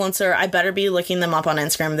an influencer, I better be looking them up on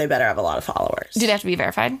Instagram. They better have a lot of followers. Do they have to be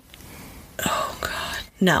verified? Oh, God.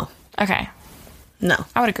 No. Okay. No.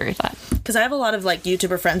 I would agree with that. Because I have a lot of, like,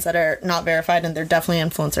 YouTuber friends that are not verified, and they're definitely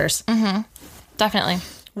influencers. Definitely.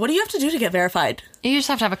 What do you have to do to get verified? You just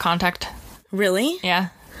have to have a contact. Really? Yeah.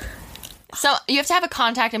 So you have to have a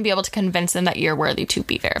contact and be able to convince them that you're worthy to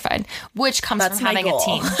be verified, which comes from having a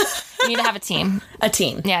team. You need to have a team. A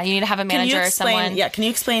team. Yeah, you need to have a manager or someone. Yeah, can you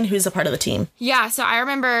explain who's a part of the team? Yeah, so I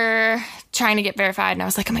remember trying to get verified and I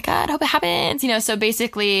was like, oh my God, I hope it happens. You know, so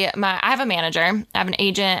basically I have a manager, I have an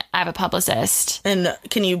agent, I have a publicist. And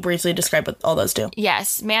can you briefly describe what all those do?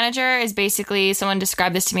 Yes. Manager is basicon someone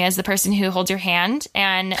described this to me as the person who holds your hand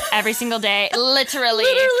and every single day, literally,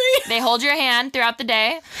 they hold your hand throughout the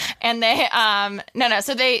day and they,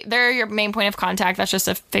 so they're your main point of contact. That's just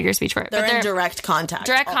a figure of speech word. They're in direct contact.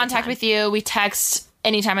 Direct contact with you. We text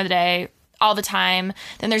any time of the day. All the time.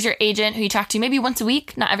 Then there's your agent who you talk to maybe once a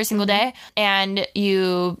week, not every single day. And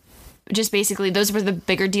you just basically, those were the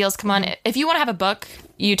bigger deals. Come on. If you want to have a book,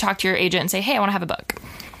 you talk to your agent and say, hey, I want to have a book.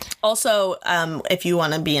 Also, if you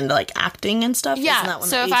want to be into like acting and stuff. Yeah. Isn't that when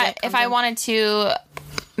so if I wanted to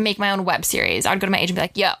make my own web series, I would go to my agent and be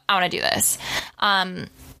like, yo, I want to do this.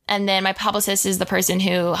 And then my publicist is the person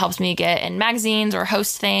who helps me get in magazines or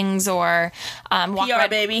host things or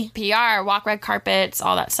walk red carpets,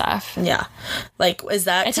 all that stuff. Yeah. Like, is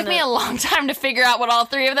that... It took me a long time to figure out what all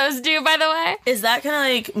three of those do, by the way. Is that kind of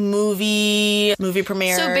like movie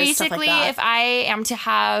premieres? So basically, if I am to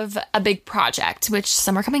have a big project, which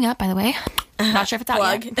some are coming up, by the way. Not sure if it's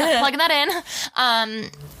out yet. Plugging that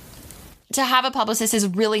in. To have a publicist is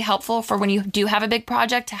really helpful for when you do have a big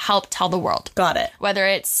project to help tell the world. Got it. Whether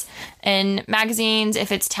it's in magazines,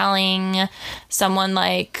 if it's telling someone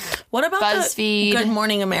like what about BuzzFeed. Good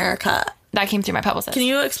Morning America? That came through my publicist. Can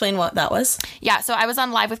you explain what that was? Yeah, so I was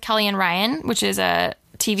on Live with Kelly and Ryan, which is a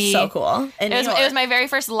TV. So cool. It was my very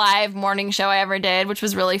first live morning show I ever did, which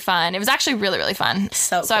was really fun. It was actually really, really fun.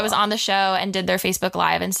 So I was on the show and did their Facebook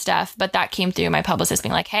Live and stuff, but that came through my publicist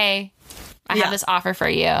being like, hey, I have this offer for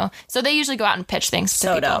you. So they usually go out and pitch things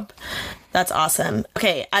to people. Dope. That's awesome.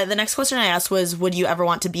 Okay, the next question I asked was, would you ever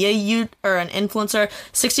want to be an influencer?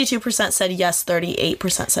 62% said yes,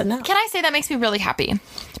 38% said no. Can I say that makes me really happy?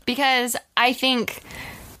 Because I think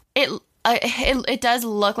it does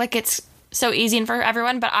look like it's so easy for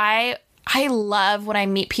everyone, but I love when I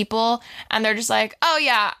meet people and they're just like, oh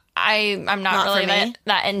yeah, I'm not really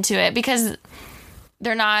that into it, because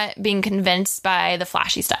they're not being convinced by the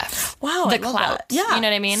flashy stuff. Wow, the clout. Yeah, you know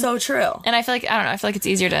what I mean. So true. And I feel like I feel like it's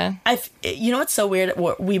easier to. You know what's so weird?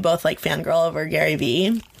 We both like fangirl over Gary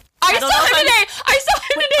Vee. I saw him today.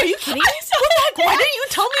 Are you kidding me? Why didn't you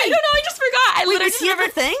tell me? I don't know. I just forgot. I literally was he at the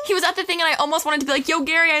thing? He was at the thing, and I almost wanted to be like, "Yo,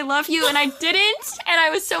 Gary, I love you," and I didn't, and I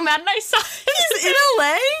was so mad, and I saw him. He's in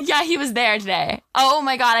LA? Yeah, he was there today. Oh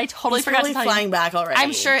my god, I totally forgot to tell you. He's flying back already.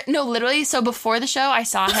 I'm sure. No, literally. So before the show, I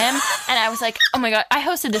saw him, and I was like, "Oh my god!" I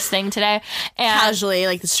hosted this thing today, and casually,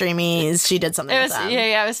 like the streamies, she did something. It was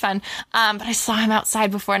it was fun. But I saw him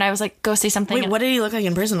outside before, and I was like, "Go say something." Wait, what did he look like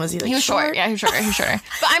in person? Was he like? He was short. Yeah, he was shorter.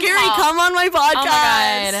 But I'm Gary, come on my podcast. Oh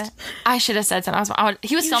my god, I should have said something.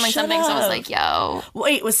 He was filming something, so I was like, "Yo."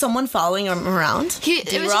 Wait, was someone following him around?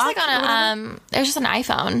 It was just like on it was just an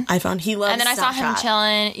iPhone. He loves. And then I saw him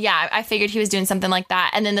chilling. Yeah, I figured he was doing something like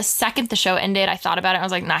that. And then the second the show ended, I thought about it. I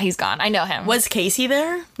was like, nah, he's gone. I know him. Was Casey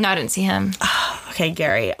there? No, I didn't see him. Okay,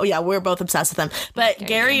 Gary. Oh yeah, we're both obsessed with him. But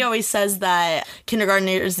Gary always says that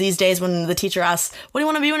kindergartners these days, when the teacher asks, "What do you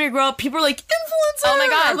want to be when you grow up?" people are like, "Influencer." Oh my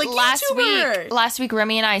god! Like last week,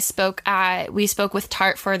 Remy and I spoke. We spoke with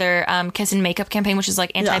Tarte for their Kiss and Makeup campaign, which is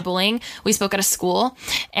like anti-bullying. Yeah. We spoke at a school,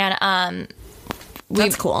 and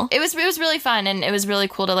that's cool. It was really fun, and it was really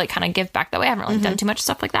cool to like kind of give back that way. I haven't really done too much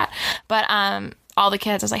stuff like that, but all the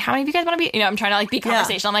kids, I was like, how many of you guys want to be, you know, I'm trying to like be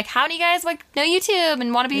conversational. I'm like, how many of you guys like know YouTube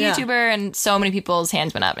and want to be a YouTuber? And so many people's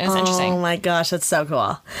hands went up. It was interesting. Oh my gosh, that's so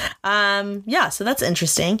cool. So that's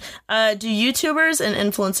interesting. Do YouTubers and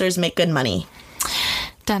influencers make good money?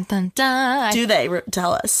 Dun dun dun. Do they?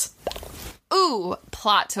 Tell us. Ooh,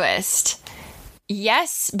 plot twist.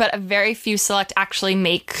 Yes, but a very few select actually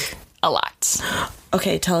make a lot.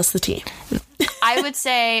 Okay, tell us the tea. I would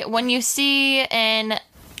say when you see in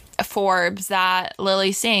Forbes that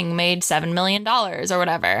Lily Singh made $7 million or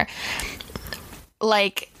whatever,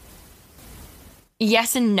 like,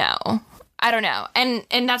 yes and no. I don't know.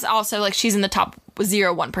 And that's also like she's in the top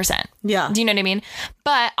 0.1%. Yeah. Do you know what I mean?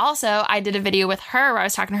 But also I did a video with her where I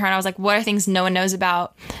was talking to her and I was like, what are things no one knows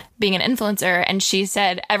about being an influencer? And she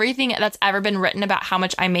said, everything that's ever been written about how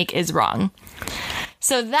much I make is wrong.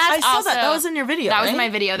 So that's I saw that. That was in your video. That was my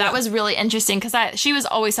video. That was really interesting because she was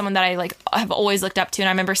always someone that I like have always looked up to, and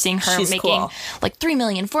I remember seeing her making like 3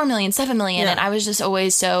 million, 4 million, 7 million, and I was just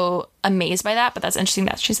always so amazed by that. But that's interesting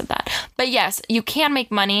that she said that. But yes, you can make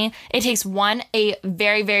money. It takes a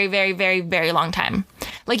very, very, very, very, very long time.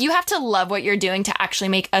 Like you have to love what you're doing to actually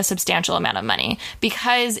make a substantial amount of money.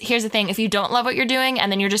 Because here's the thing: if you don't love what you're doing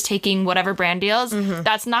and then you're just taking whatever brand deals,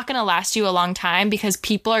 that's not going to last you a long time because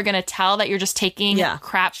people are going to tell that you're just taking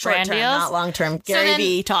crap brand deals, not long term. Gary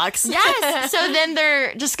Vee talks. Yes. So then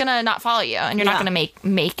they're just gonna not follow you, and you're not gonna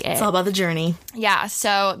make it. It's all about the journey. Yeah.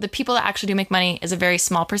 So the people that actually do make money is a very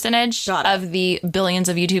small percentage of the billions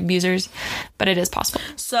of YouTube users, but it is possible.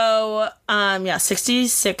 So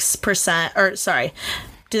 66%, or sorry.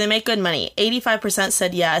 Do they make good money? 85%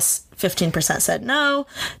 said yes, 15% said no.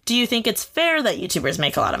 Do you think it's fair that YouTubers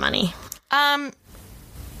make a lot of money? Can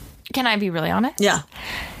I be really honest? Yeah.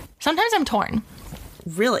 Sometimes I'm torn.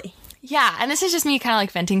 Really? Yeah, and this is just me kind of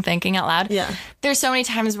like venting, thinking out loud. Yeah. There's so many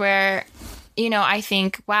times where, I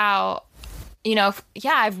think, wow,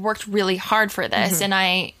 I've worked really hard for this, and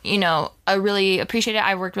I really appreciate it.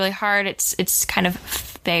 I worked really hard. It's kind of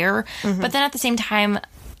fair. But then at the same time,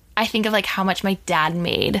 I think of like how much my dad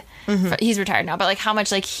made. He's retired now, but like how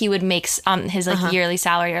much like he would make on his like yearly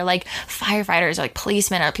salary, or like firefighters or like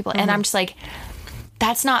policemen or people. And I'm just like,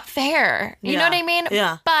 that's not fair. You know what I mean?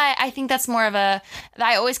 Yeah. But I think that's more of I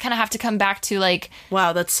always kind of have to come back to like,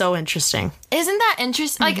 wow, that's so interesting. Isn't that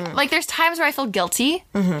interesting? Like there's times where I feel guilty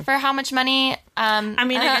for how much money I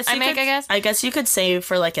guess. I guess you could say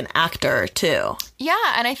for like an actor too.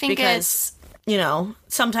 Yeah, and I think because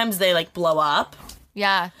sometimes they like blow up.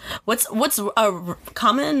 Yeah. What's a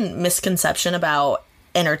common misconception about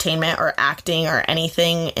entertainment or acting or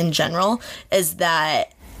anything in general is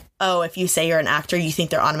that, if you say you're an actor, you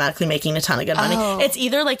think they're automatically making a ton of good money. It's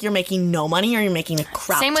either like you're making no money or you're making a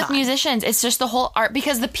crap Same with musicians. It's just the whole art,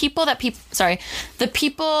 because the people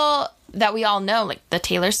that we all know, like the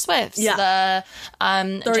Taylor Swifts, the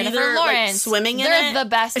Jennifer Lawrence, like, swimming in they're it. the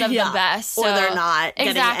best of the best, or they're not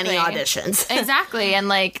getting any auditions. Exactly, and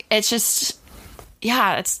like it's just,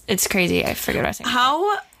 it's crazy. I figured I was saying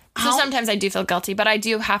so sometimes I do feel guilty, but I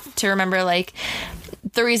do have to remember, like,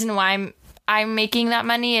 the reason why I'm making that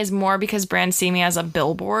money is more because brands see me as a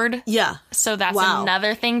billboard. Yeah. So that's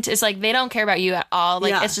another thing. It's like they don't care about you at all.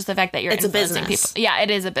 Like it's just the fact that you're influencing people. Yeah,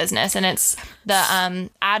 it is a business, and it's the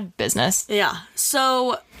ad business. Yeah.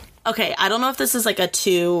 So, okay, I don't know if this is like a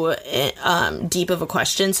too deep of a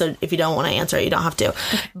question. So if you don't want to answer it, you don't have to.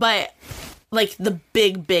 But like the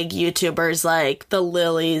big YouTubers, like the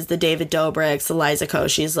Lilies, the David Dobrik's, the Liza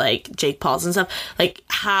Koshis, like Jake Paul's and stuff. Like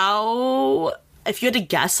how... If you had to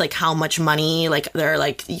guess, like, how much money, like, their,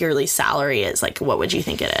 like, yearly salary is, like, what would you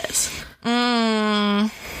think it is? Or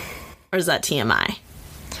is that TMI?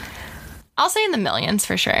 I'll say in the millions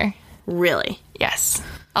for sure. Really? Yes.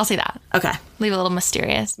 I'll say that. Okay. Leave it a little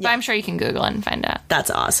mysterious. But I'm sure you can Google it and find out. That's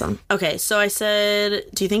awesome. Okay, so I said,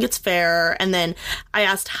 do you think it's fair? And then I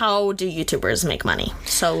asked, how do YouTubers make money?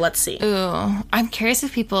 So let's see. Ooh. I'm curious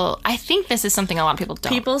if people... I think this is something a lot of people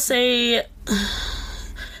don't. People say...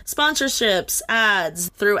 Sponsorships, ads,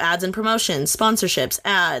 through ads and promotions, sponsorships,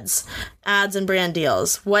 ads and brand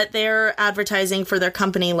deals. What they're advertising for their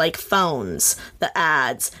company, like phones, the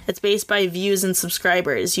ads. It's based by views and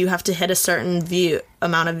subscribers. You have to hit a certain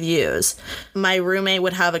amount of views. My roommate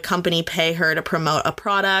would have a company pay her to promote a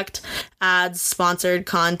product, ads, sponsored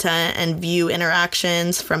content, and view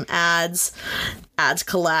interactions from ads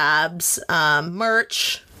collabs,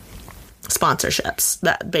 merch, sponsorships.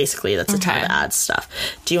 That's a ton of ad stuff.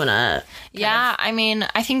 Do you want to? Yeah, I mean,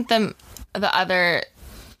 I think the other,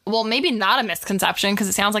 well, maybe not a misconception because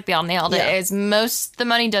it sounds like they all nailed it. Is most the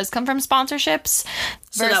money does come from sponsorships.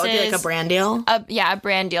 So that would be like a brand deal. A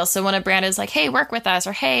brand deal. So when a brand is like, "Hey, work with us,"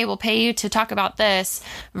 or "Hey, we'll pay you to talk about this,"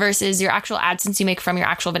 versus your actual AdSense you make from your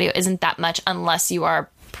actual video isn't that much unless you are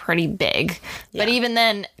pretty big. But even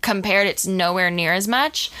then, compared, it's nowhere near as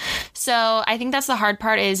much. So I think that's the hard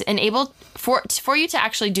part is for you to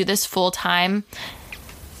actually do this full time,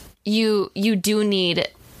 you do need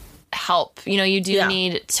help. You do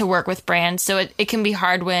need to work with brands. So it can be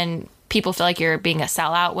hard when people feel like you're being a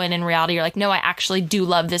sellout, when in reality you're like, no, I actually do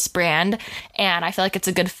love this brand and I feel like it's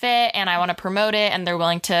a good fit and I want to promote it and they're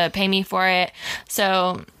willing to pay me for it.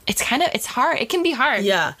 So it's hard. It can be hard.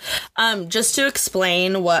 Yeah. Just to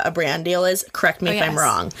explain what a brand deal is, correct me if I'm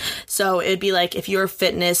wrong. So it'd be like if you're a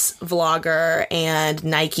fitness vlogger and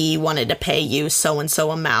Nike wanted to pay you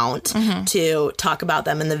so-and-so amount to talk about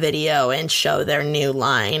them in the video and show their new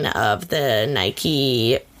line of the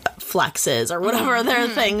Nike flexes or whatever their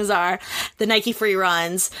things are, the Nike free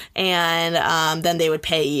runs, and then they would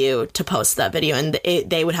pay you to post that video, and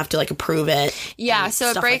they would have to like approve it. Yeah,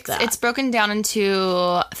 so it's broken down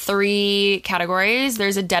into 3 categories.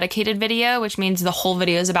 There's a dedicated video, which means the whole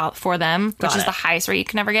video is about for them, which is the highest rate you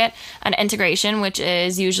can ever get. An integration, which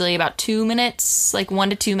is usually about 2 minutes, like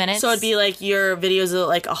 1 to 2 minutes. So it'd be like your videos are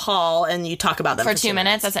like a haul and you talk about them for 2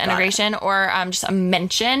 minutes. That's an integration. Or just a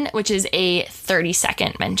mention, which is a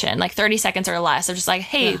 30-second mention, like 30 seconds or less. They're just like,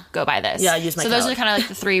 hey, go buy this. Yeah, use my code. So those are kind of like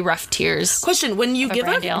the 3 rough tiers. Question: when you give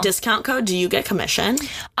a discount code, do you get commission?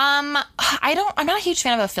 I'm not a huge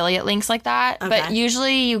fan of affiliate links like that, but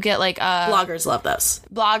usually you get like bloggers love those.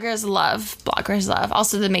 Bloggers love.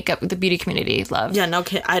 Also the beauty community love. Yeah, no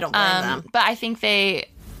kid, I don't blame them. But I think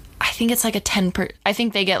it's like a 10%. I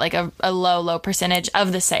think they get like a low percentage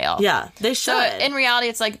of the sale. Yeah, they should. So in reality,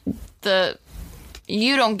 it's like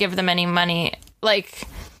you don't give them any money. Like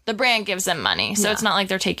the brand gives them money, so it's not like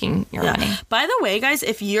they're taking your money. By the way, guys,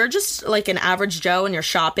 if you're just like an average Joe and you're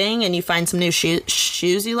shopping and you find some new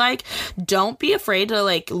shoes you like, don't be afraid to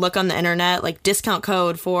like look on the internet, like discount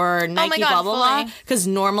code for Nike, blah, blah, blah. Because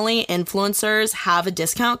normally influencers have a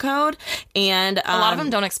discount code, and a lot of them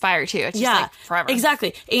don't expire too. It's just like forever.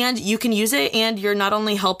 Exactly. And you can use it, and you're not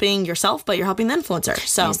only helping yourself, but you're helping the influencer.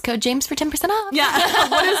 So use code James for 10% off. Yeah.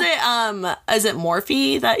 What is it? Is it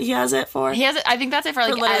Morphe that he has it for? He has it. I think that's it for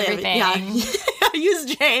like everything. Yeah. Use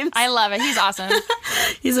James. I love it. He's awesome.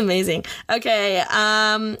 He's amazing. Okay.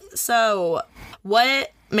 So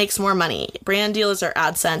what makes more money? Brand deals or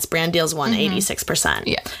AdSense? Brand deals won 86%.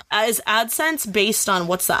 Yeah. Is AdSense based on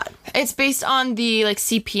what's that? It's based on the like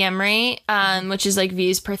CPM rate, which is like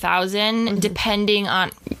views per 1,000, depending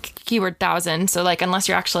on keyword 1,000. So like unless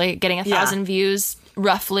you're actually getting 1,000 views,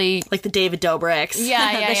 roughly like the David Dobrik's, the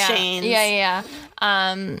Shanes. Yeah.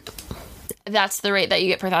 That's the rate that you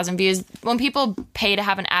get per 1,000 views. When people pay to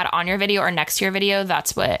have an ad on your video or next to your video,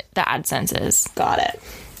 that's what the AdSense is. Got it.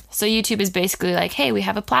 So YouTube is basically like, hey, we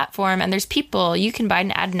have a platform and there's people. You can buy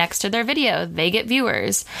an ad next to their video. They get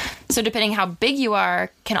viewers. So depending how big you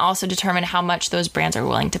are can also determine how much those brands are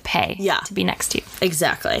willing to pay to be next to you.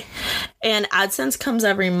 Exactly. And AdSense comes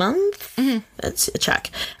every month. That's a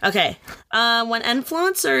check. Okay. When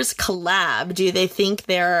influencers collab, do you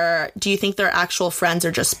think they're actual friends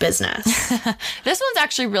or just business? This one's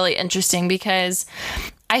actually really interesting because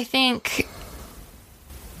I think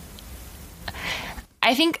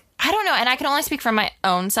I don't know, and I can only speak from my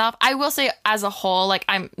own self. I will say as a whole, like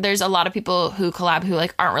there's a lot of people who collab who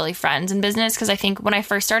like aren't really friends in business, because I think when I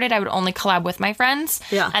first started, I would only collab with my friends.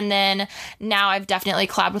 Yeah. And then now I've definitely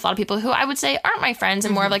collabed with a lot of people who I would say aren't my friends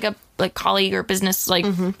and more of like a colleague or business, like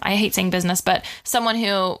I hate saying business, but someone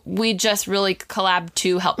who we just really collab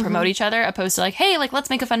to help promote each other, opposed to like, hey, like let's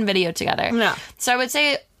make a fun video together. Yeah. So I would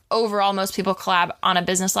say overall, most people collab on a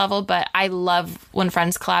business level, but I love when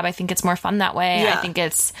friends collab. I think it's more fun that way. Yeah. I think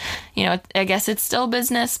it's, I guess it's still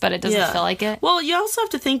business, but it doesn't feel like it. Well, you also have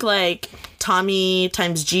to think like Tommy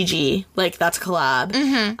times Gigi, like that's a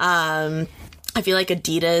collab. I feel like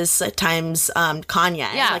Adidas times Kanye.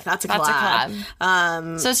 Yeah, like that's a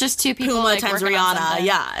collab. So it's just two people. Puma like, times working on Rihanna. something.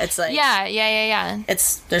 Yeah, it's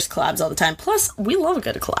like there's collabs all the time. Plus, we love a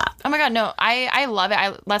good collab. Oh my god, no, I love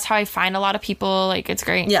it. That's how I find a lot of people. Like it's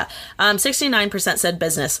great. Yeah, 69% said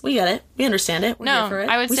business. We get it. We understand it. We're here for it.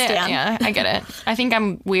 I would say stand. yeah, I get it. I think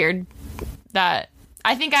I'm weird that.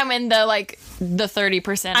 I think I'm in the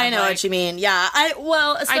 30%. I know what you mean. Yeah.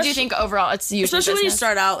 I do think overall it's usually especially business. when you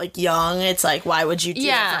start out like young. It's like, why would you do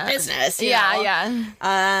it for business? You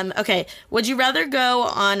know? Okay. Would you rather go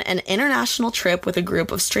on an international trip with a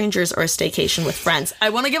group of strangers or a staycation with friends? I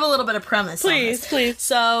want to give a little bit of premise. Please.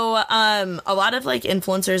 So, a lot of like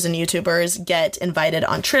influencers and YouTubers get invited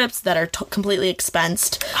on trips that are completely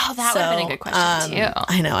expensed. Oh, that would have been a good question too.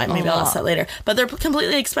 I know. Maybe I'll ask that later. But they're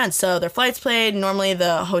completely expensed. So their flights paid. Normally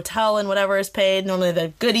the hotel and whatever is paid. Normally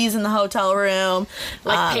the goodies in the hotel room.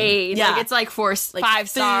 Like paid. Yeah. Like it's like like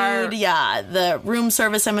 5-star. Food, yeah. The room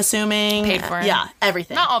service, I'm assuming. Paid for. Yeah.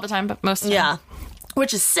 Everything. Not all the time, but most of the time. Yeah.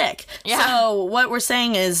 Which is sick. Yeah. So what we're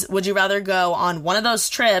saying is, would you rather go on one of those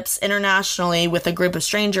trips internationally with a group of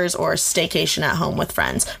strangers or a staycation at home with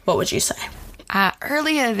friends? What would you say?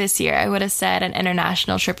 Earlier this year, I would have said an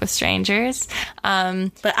international trip with strangers.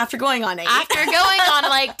 But after going on 8. After going on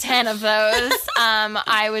like 10 of those,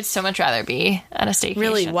 I would so much rather be at a staycation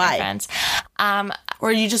Really? with Why? my friends.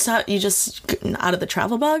 Or you just out of the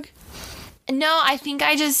travel bug? No, I think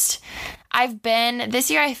this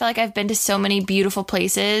year I feel like I've been to so many beautiful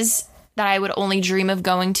places that I would only dream of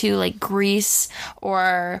going to, like Greece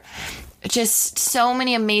or just so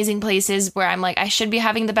many amazing places where I'm like, I should be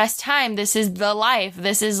having the best time. This is the life.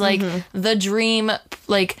 This is like the dream,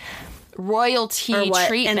 like royalty or what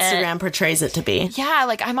treatment. Instagram portrays it to be. Yeah,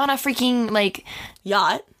 like I'm on a freaking like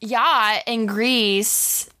yacht in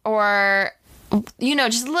Greece, or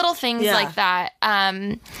just little things like that.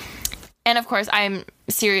 And of course, I'm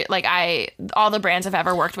serious. Like all the brands I've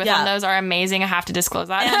ever worked with on those are amazing. I have to disclose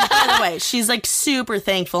that. And by the way, she's like super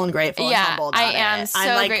thankful and grateful and humble about I am it. so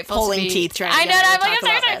I'm like grateful pulling to be, teeth trying I to know. get her I'm to like, talk I'm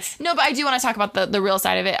about sorry. this. No, but I do want to talk about the real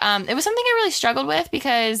side of it. It was something I really struggled with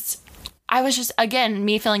because I was just, again,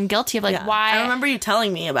 me feeling guilty of like why. I remember you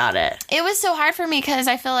telling me about it. It was so hard for me because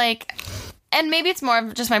I feel like, and maybe it's more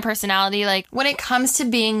of just my personality, like when it comes to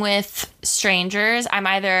being with strangers, I'm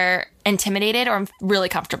either intimidated or I'm really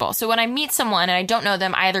comfortable. So when I meet someone and I don't know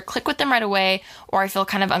them, I either click with them right away or I feel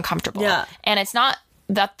kind of uncomfortable. Yeah. And it's not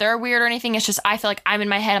that they're weird or anything. It's just I feel like I'm in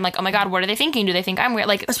my head. I'm like, oh my God, what are they thinking? Do they think I'm weird?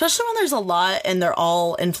 Like, especially when there's a lot and they're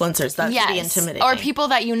all influencers. That can be intimidating. Or people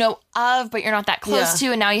that you know of, but you're not that close to,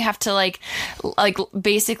 and now you have to like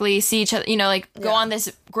basically see each other. Go on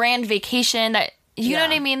this grand vacation that. You know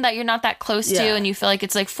what I mean? That you're not that close to, and you feel like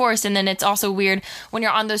it's like forced. And then it's also weird when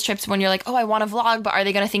you're on those trips when you're like, oh, I want to vlog, but are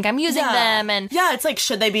they going to think I'm using them? And it's like,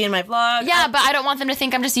 should they be in my vlog? Yeah, but I don't want them to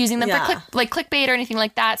think I'm just using them for clickbait or anything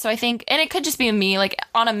like that. So I think, and it could just be me, like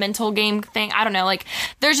on a mental game thing. I don't know. Like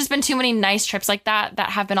there's just been too many nice trips like that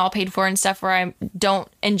have been all paid for and stuff where I don't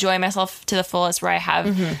enjoy myself to the fullest where I have.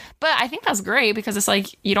 But I think that's great because it's like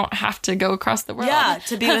you don't have to go across the world. Yeah,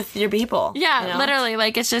 to be with your people. Yeah, literally.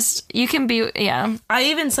 Like it's just, you can be, I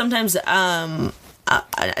even sometimes,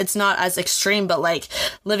 it's not as extreme, but like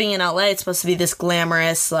living in LA, it's supposed to be this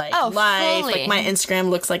glamorous life. Fully. Like my Instagram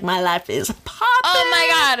looks like my life is popping. Oh my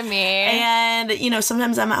God, me. And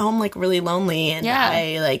sometimes I'm at home like really lonely, and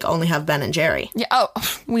I like only have Ben and Jerry. Yeah. Oh,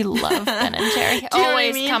 we love Ben and Jerry.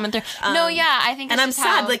 Always coming through. I think. And I'm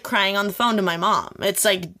sad, like crying on the phone to my mom. It's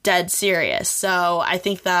like dead serious. So I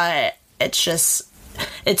think that it's just.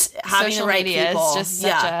 it's having social the right media people. is just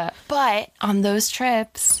such a. But on those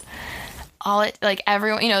trips,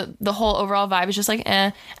 everyone, the whole overall vibe is just like,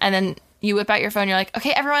 eh, and then you whip out your phone, you're like,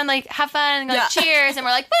 okay, everyone, like, have fun, and like, cheers, and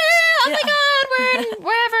we're like, oh my god, we're in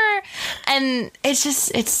wherever, and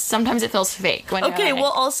it's sometimes it feels fake when okay,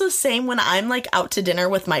 well, also same when I'm like out to dinner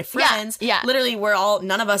with my friends. Yeah. Literally,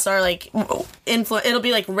 none of us are like it'll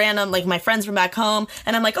be like random, like my friends from back home,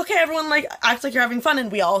 and I'm like, okay, everyone, like, act like you're having fun,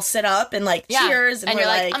 and we all sit up and like cheers, and you're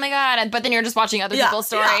like, oh my god, but then you're just watching other people's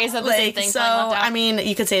stories of the same thing. So I mean,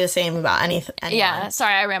 you could say the same about anything. Yeah,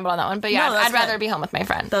 sorry, I rambled on that one, but yeah, I'd rather be home with my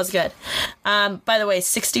friend. That was good. By the way,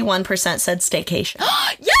 61% said staycation.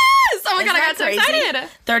 Yes! Oh my god, I got so excited.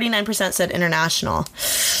 39% said international.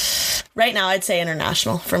 Right now, I'd say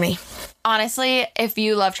international for me. Honestly, if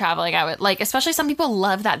you love traveling, I would like, especially some people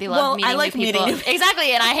love that. They love meeting new people.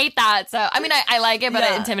 Exactly, and I hate that. So, I mean, I like it, but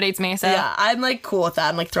it intimidates me. So, yeah, I'm like cool with that.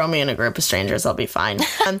 I'm like, throw me in a group of strangers. I'll be fine.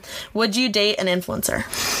 Would you date an influencer?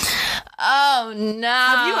 Oh, no.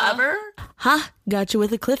 Have you ever? Got you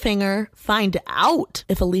with a cliffhanger. Find out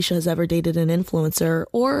if Alicia has ever dated an influencer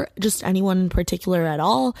or just anyone in particular at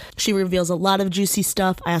all. She reveals a lot of juicy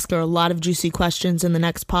stuff. I ask her a lot of juicy questions in the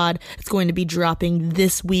next pod. It's going to be dropping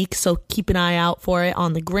this week, so keep an eye out for it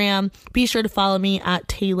on the gram. Be sure to follow me at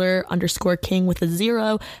Taylor_King with a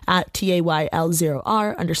 0 at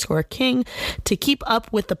TAYL0R_King to keep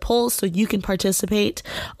up with the polls so you can participate.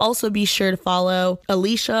 Also, be sure to follow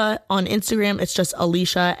Alicia on Instagram. It's just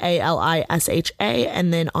Alicia, ALISHA,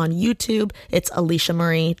 and then on YouTube, it's Alicia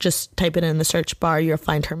Marie. Just type it in the search bar. You'll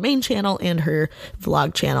find her main channel and her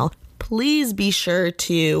vlog channel. Please be sure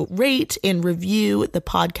to rate and review the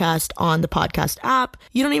podcast on the podcast app.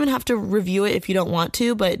 You don't even have to review it if you don't want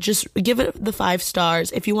to, but just give it the 5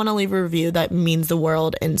 stars. If you want to leave a review, that means the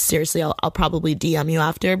world. And seriously, I'll probably DM you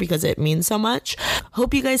after because it means so much.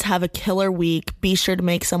 Hope you guys have a killer week. Be sure to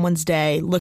make someone's day. Look